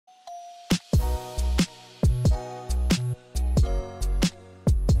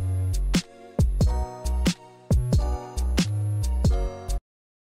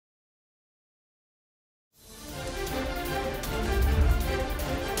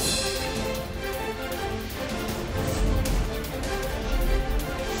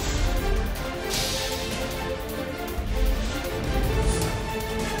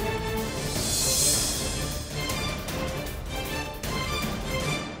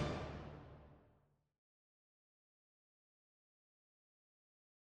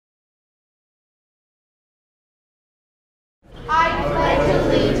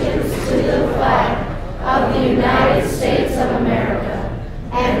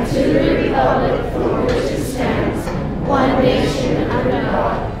to the republic for which it stands, one nation under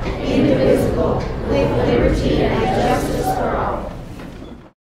God, indivisible, with liberty and justice for all.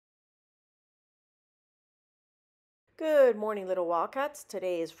 Good morning, little Wildcats.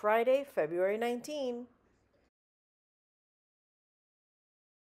 Today is Friday, February 19.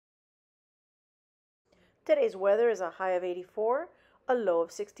 Today's weather is a high of 84, a low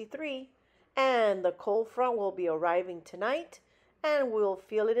of 63, and the cold front will be arriving tonight, and we'll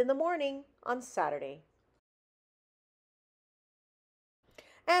feel it in the morning on Saturday.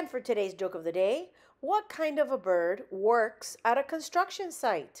 And for today's joke of the day, what kind of a bird works at a construction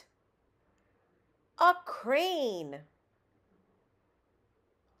site? A crane.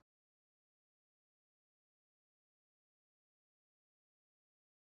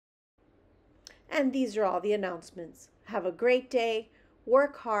 And these are all the announcements. Have a great day,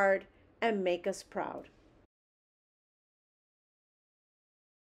 work hard, and make us proud.